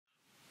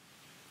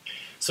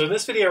So in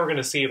this video we're going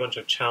to see a bunch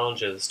of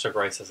challenges to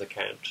Grice's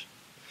account.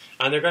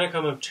 And they're going to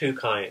come of two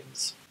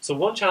kinds. So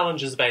one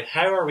challenge is about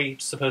how are we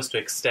supposed to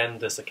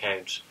extend this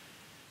account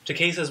to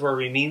cases where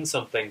we mean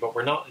something but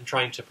we're not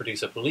trying to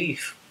produce a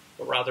belief,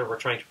 but rather we're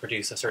trying to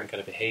produce a certain kind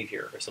of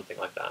behaviour or something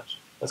like that.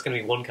 That's going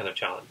to be one kind of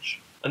challenge.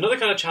 Another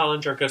kind of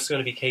challenge are just going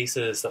to be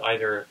cases that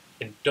either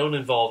don't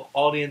involve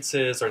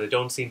audiences or they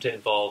don't seem to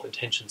involve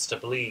intentions to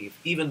believe,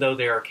 even though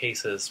there are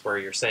cases where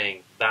you're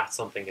saying that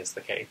something is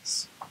the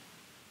case.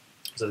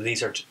 So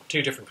these are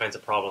two different kinds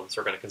of problems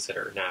we're going to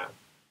consider now.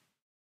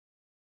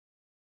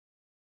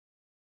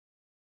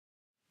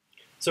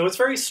 So it's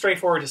very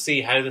straightforward to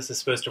see how this is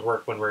supposed to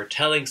work when we're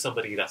telling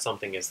somebody that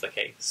something is the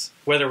case,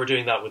 whether we're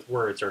doing that with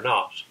words or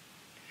not.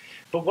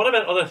 But what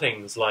about other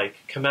things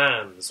like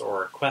commands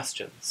or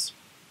questions?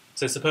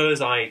 So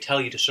suppose I tell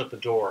you to shut the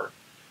door,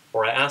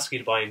 or I ask you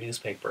to buy a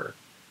newspaper,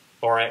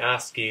 or I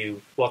ask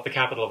you what the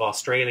capital of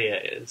Australia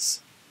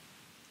is.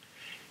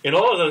 In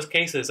all of those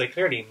cases, I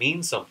clearly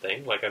mean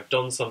something, like I've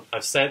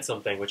said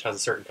something which has a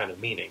certain kind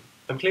of meaning.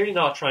 I'm clearly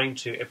not trying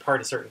to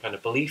impart a certain kind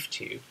of belief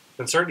to you,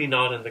 and certainly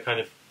not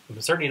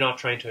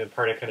trying to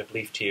impart a kind of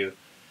belief to you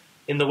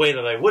in the way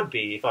that I would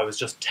be if I was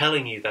just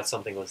telling you that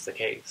something was the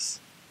case.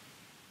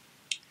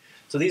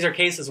 So these are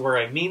cases where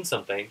I mean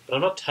something, but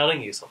I'm not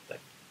telling you something.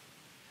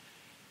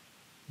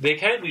 The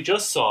account we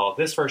just saw,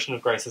 this version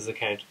of Grice's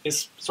account,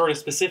 is sort of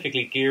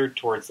specifically geared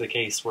towards the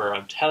case where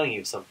I'm telling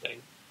you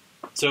something.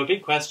 So a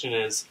big question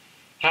is,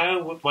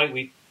 how might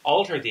we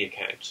alter the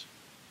account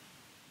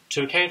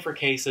to account for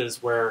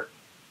cases where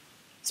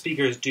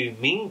speakers do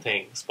mean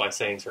things by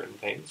saying certain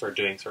things or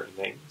doing certain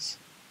things,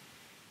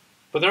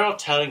 but they're not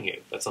telling you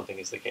that something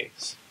is the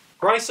case?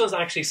 Grice does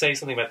actually say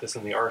something about this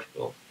in the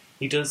article.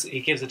 He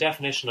gives a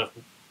definition of,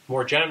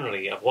 more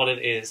generally, of what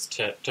it is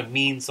to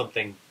mean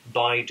something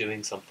by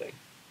doing something.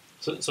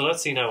 So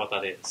let's see now what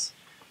that is.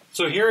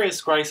 So here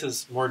is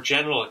Grice's more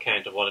general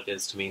account of what it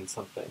is to mean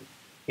something.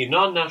 You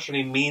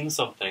non-naturally mean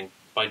something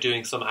by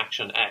doing some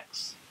action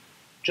X,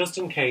 just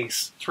in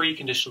case three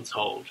conditions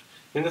hold.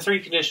 And the three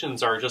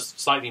conditions are just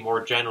slightly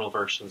more general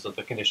versions of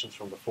the conditions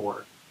from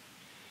before.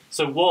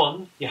 So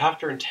one, you have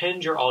to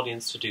intend your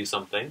audience to do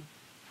something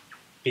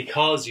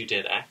because you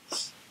did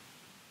X.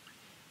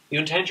 You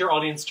intend your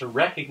audience to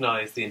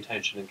recognize the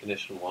intention in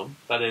condition one.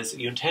 That is,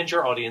 you intend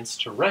your audience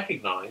to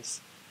recognize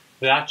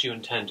that you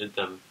intended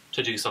them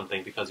to do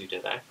something because you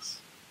did X.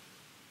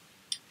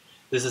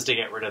 This is to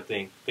get rid of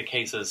the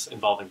cases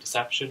involving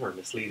deception or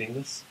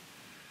misleadingness.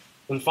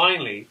 And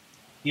finally,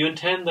 you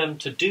intend them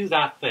to do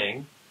that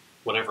thing,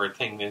 whatever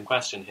thing in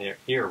question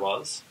here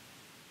was,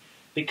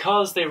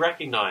 because they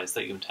recognize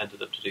that you intended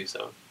them to do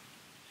so.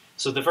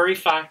 So the very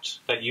fact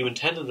that you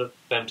intended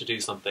them to do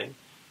something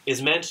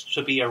is meant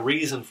to be a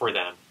reason for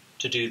them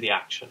to do the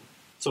action.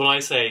 So when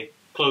I say,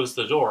 close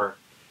the door,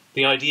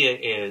 the idea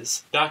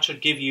is that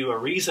should give you a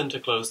reason to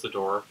close the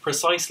door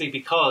precisely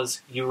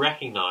because you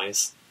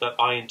recognize that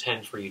I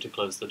intend for you to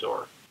close the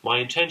door. My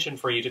intention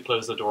for you to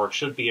close the door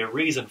should be a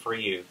reason for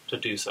you to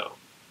do so,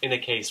 in a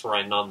case where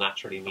I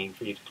non-naturally mean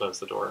for you to close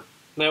the door.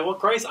 Now, what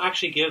Grice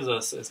actually gives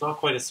us is not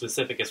quite as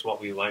specific as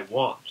what we might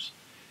want,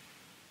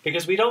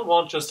 because we don't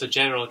want just a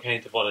general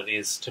account of what it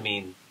is to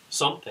mean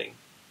something,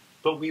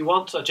 but we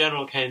want a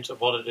general account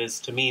of what it is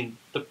to mean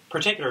the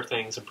particular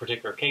things in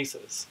particular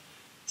cases.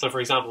 So for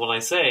example, when I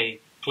say,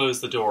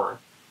 close the door,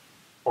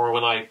 or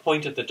when I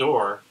point at the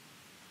door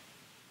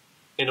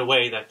in a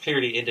way that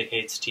clearly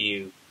indicates to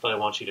you that I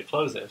want you to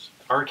close it,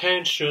 our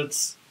account should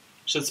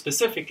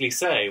specifically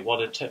say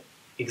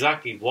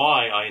exactly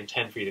why I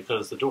intend for you to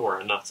close the door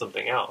and not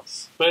something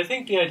else. But I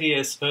think the idea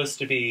is supposed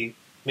to be,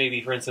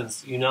 maybe for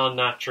instance, you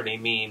non-naturally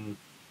mean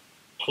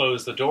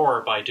close the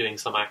door by doing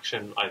some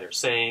action, either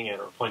saying it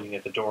or pointing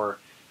at the door,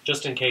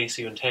 just in case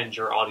you intend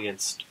your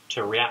audience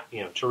to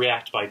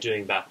react by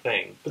doing that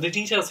thing. But the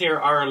details here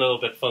are a little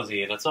bit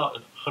fuzzy, and it's not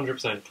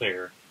 100%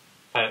 clear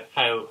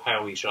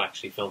how we should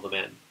actually fill them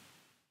in.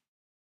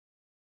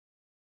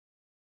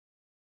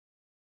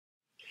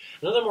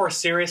 Another more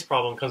serious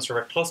problem comes from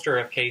a cluster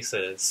of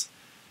cases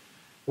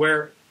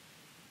where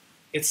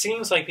it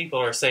seems like people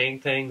are saying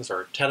things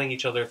or telling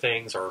each other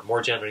things or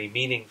more generally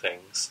meaning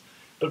things,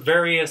 but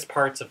various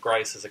parts of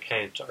Grice's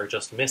account are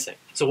just missing.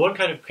 So one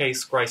kind of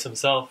case Grice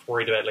himself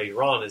worried about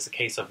later on is the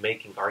case of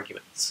making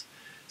arguments.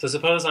 So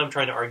suppose I'm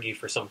trying to argue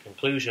for some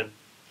conclusion,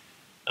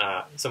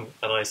 and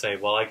I say,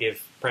 well, I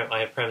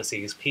have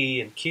premises P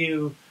and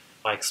Q,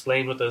 I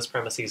explain what those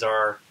premises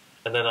are,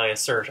 and then I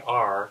assert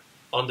R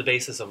on the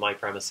basis of my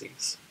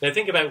premises. Now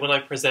think about when I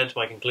present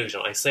my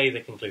conclusion, I say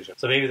the conclusion.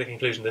 So maybe the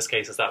conclusion in this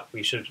case is that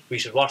we should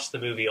watch the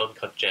movie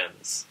Uncut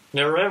Gems.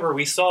 Now remember,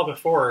 we saw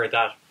before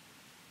that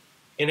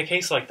in a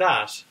case like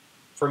that,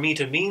 for me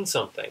to mean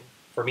something,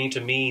 for me to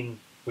mean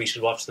we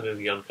should watch the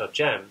movie Uncut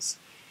Gems,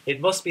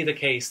 it must be the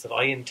case that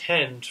I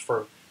intend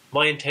for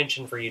my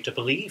intention for you to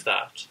believe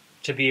that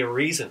to be a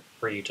reason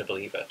for you to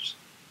believe it.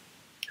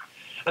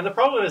 And the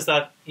problem is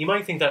that you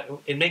might think that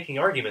in making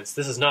arguments,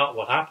 this is not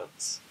what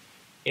happens.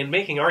 In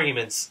making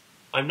arguments,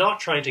 I'm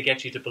not trying to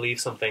get you to believe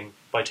something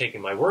by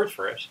taking my word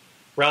for it.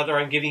 Rather,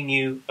 I'm giving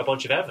you a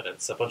bunch of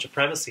evidence, a bunch of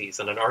premises,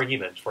 and an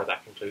argument for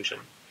that conclusion.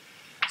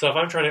 So if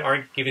I'm trying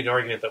to give you an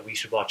argument that we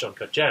should watch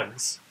Uncut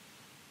Gems,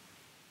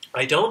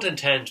 I don't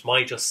intend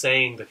my just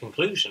saying the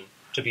conclusion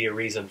to be a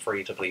reason for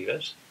you to believe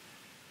it.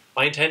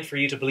 I intend for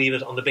you to believe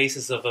it on the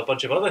basis of a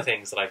bunch of other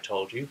things that I've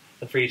told you,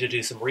 and for you to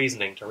do some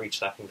reasoning to reach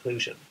that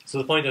conclusion. So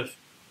the point of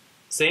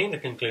saying the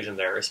conclusion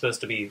there is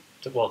supposed to be,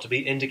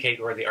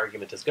 indicate where the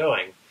argument is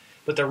going.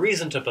 But the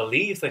reason to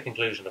believe the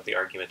conclusion of the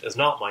argument is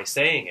not my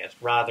saying it,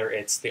 rather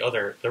it's the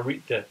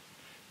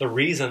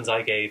reasons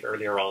I gave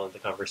earlier on in the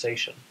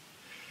conversation.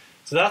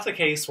 So that's a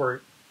case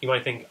where you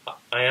might think,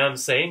 I am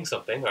saying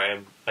something,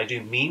 I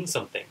do mean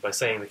something by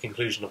saying the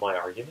conclusion of my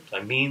argument.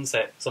 I mean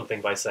something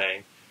by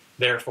saying,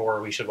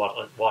 therefore we should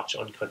watch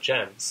Uncut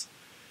Gems.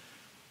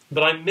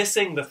 But I'm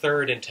missing the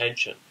third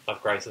intention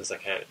of Grice's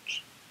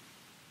account.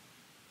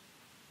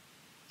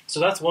 So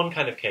that's one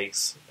kind of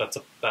case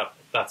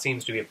that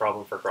seems to be a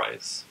problem for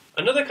Grice.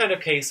 Another kind of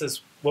case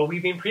is, well,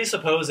 we've been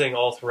presupposing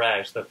all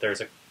throughout that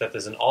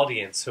there's an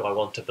audience who I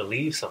want to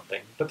believe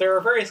something, but there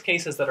are various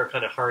cases that are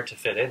kind of hard to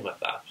fit in with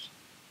that.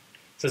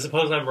 So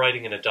suppose I'm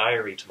writing in a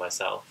diary to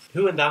myself.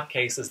 Who in that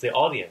case is the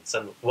audience,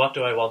 and what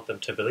do I want them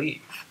to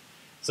believe?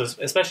 So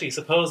especially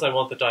suppose I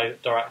want the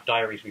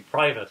diary to be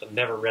private and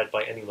never read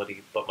by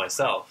anybody but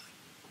myself.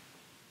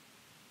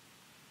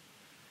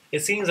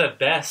 It seems at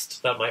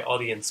best that my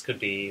audience could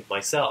be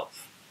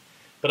myself.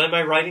 But am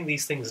I writing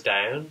these things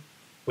down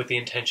with the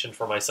intention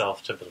for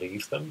myself to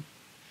believe them?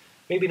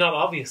 Maybe not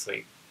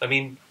obviously. I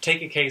mean,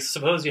 take a case,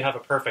 suppose you have a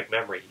perfect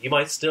memory. You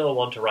might still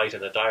want to write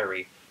in a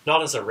diary,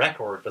 not as a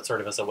record, but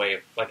sort of as a way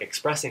of like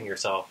expressing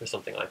yourself or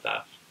something like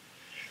that.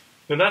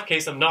 In that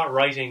case, I'm not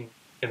writing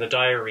in the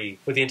diary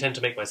with the intent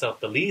to make myself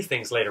believe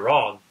things later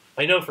on.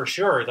 I know for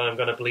sure that I'm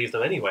going to believe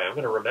them anyway. I'm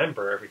going to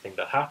remember everything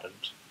that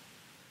happened.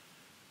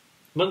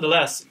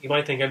 Nonetheless, you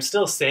might think I'm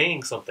still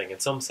saying something in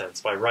some sense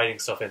by writing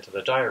stuff into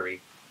the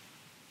diary,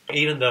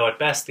 even though at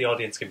best the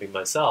audience can be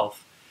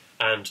myself,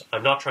 and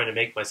I'm not trying to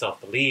make myself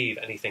believe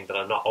anything that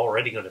I'm not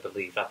already going to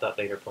believe at that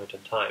later point in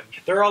time.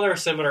 There are other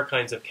similar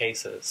kinds of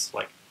cases,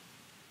 like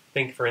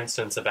think for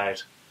instance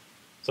about,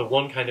 so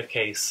one kind of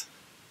case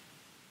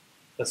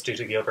that's due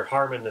to Gilbert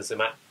Harman is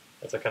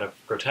it's a kind of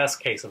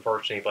grotesque case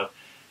unfortunately, but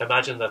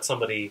imagine that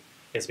somebody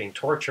is being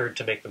tortured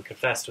to make them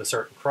confess to a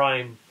certain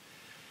crime.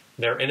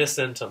 They're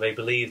innocent and they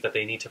believe that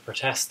they need to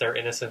protest their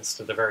innocence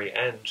to the very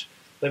end.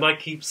 They might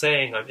keep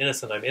saying, I'm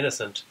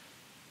innocent,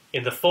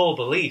 in the full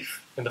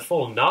belief, in the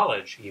full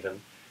knowledge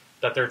even,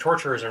 that their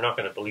torturers are not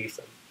going to believe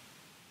them.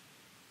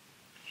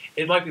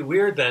 It might be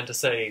weird then to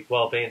say,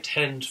 well, they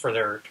intend for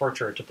their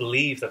torturer to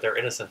believe that they're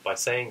innocent by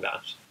saying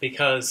that,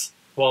 because,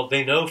 well,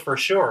 they know for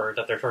sure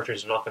that their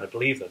torturers are not going to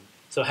believe them.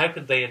 So how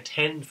could they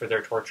intend for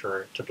their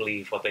torturer to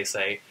believe what they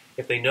say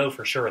if they know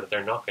for sure that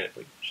they're not going to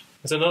believe it?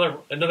 It's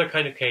another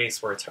kind of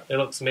case where it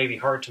looks maybe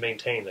hard to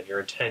maintain that you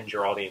intend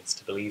your audience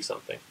to believe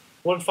something.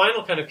 One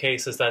final kind of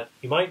case is that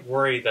you might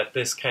worry that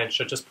this count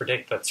should just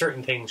predict that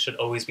certain things should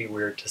always be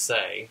weird to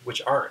say,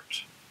 which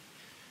aren't.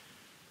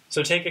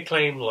 So take a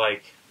claim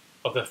like,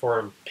 of the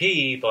form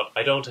P, but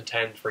I don't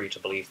intend for you to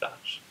believe that.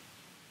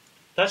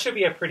 That should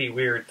be a pretty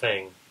weird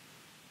thing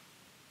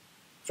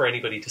for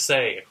anybody to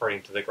say,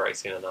 according to the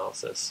Gricean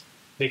analysis.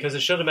 Because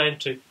it should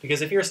amount to,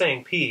 because if you're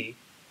saying P,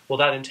 well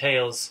that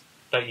entails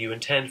that you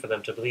intend for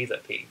them to believe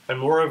that P. And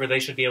moreover, they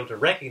should be able to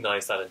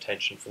recognize that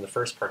intention from the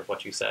first part of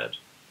what you said.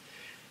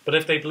 But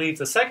if they believe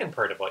the second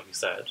part of what you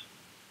said,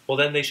 well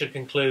then they should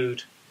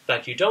conclude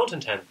that you don't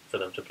intend for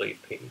them to believe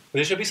P.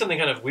 There should be something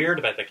kind of weird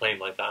about the claim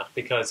like that,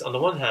 because on the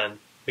one hand,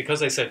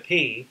 because they said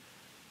P,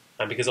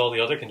 and because all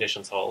the other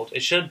conditions hold,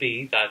 it should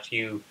be that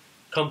you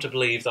come to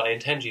believe that I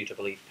intend you to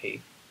believe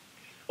P.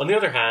 On the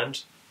other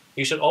hand,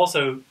 you should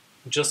also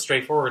just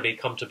straightforwardly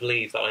come to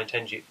believe that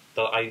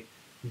I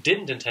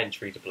didn't intend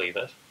for you to believe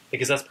it,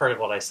 because that's part of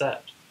what I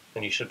said,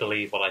 and you should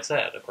believe what I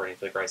said, according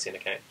to the Gricean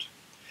account.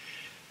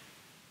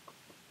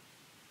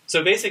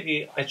 So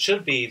basically, it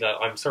should be that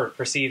I'm sort of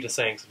perceived as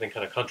saying something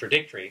kind of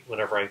contradictory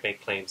whenever I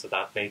make claims of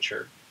that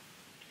nature.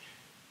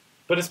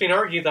 But it's been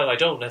argued that I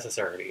don't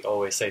necessarily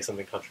always say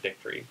something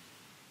contradictory.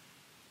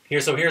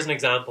 Here's an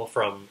example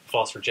from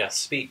Philosopher Jeff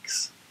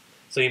Speaks.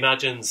 So he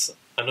imagines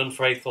an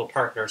unfaithful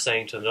partner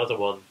saying to another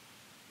one,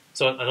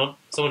 someone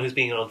who's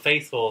being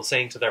unfaithful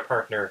saying to their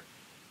partner,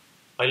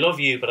 I love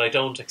you, but I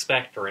don't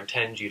expect or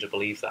intend you to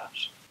believe that.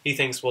 He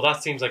thinks, well,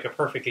 that seems like a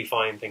perfectly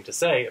fine thing to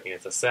say. I mean,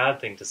 it's a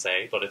sad thing to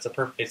say, but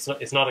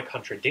it's not a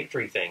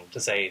contradictory thing to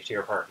say to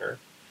your partner.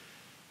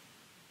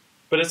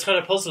 But it's kind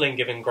of puzzling,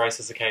 given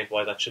Grice's account,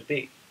 why that should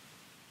be.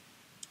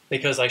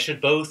 Because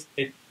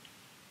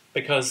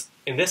because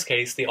in this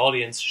case, the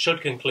audience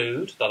should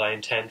conclude that I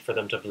intend for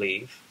them to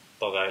believe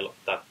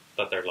that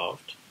they're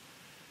loved.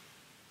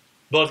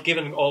 But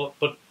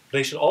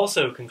they should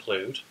also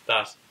conclude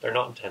that they're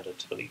not intended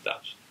to believe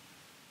that.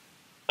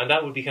 And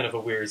that would be kind of a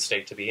weird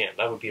state to be in.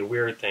 That would be a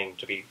weird thing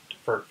to be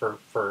for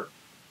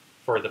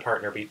the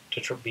partner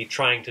to be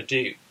trying to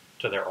do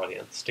to their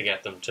audience, to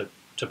get them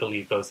to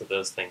believe both of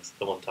those things at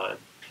the one time.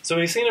 So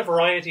we've seen a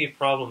variety of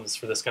problems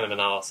for this kind of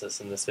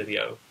analysis in this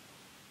video.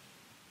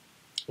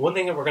 One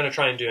thing that we're going to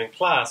try and do in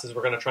class is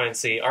we're going to try and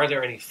see, are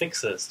there any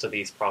fixes to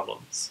these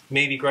problems?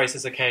 Maybe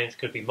Grice's account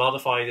could be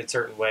modified in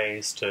certain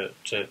ways to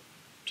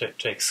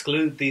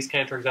exclude these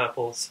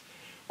counterexamples.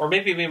 Or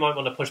maybe we might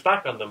want to push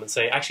back on them and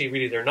say, actually,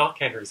 really, they're not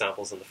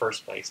counterexamples in the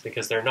first place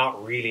because they're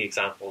not really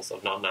examples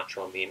of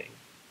non-natural meaning.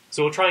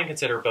 So we'll try and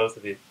consider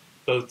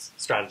both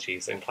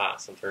strategies in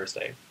class on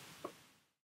Thursday.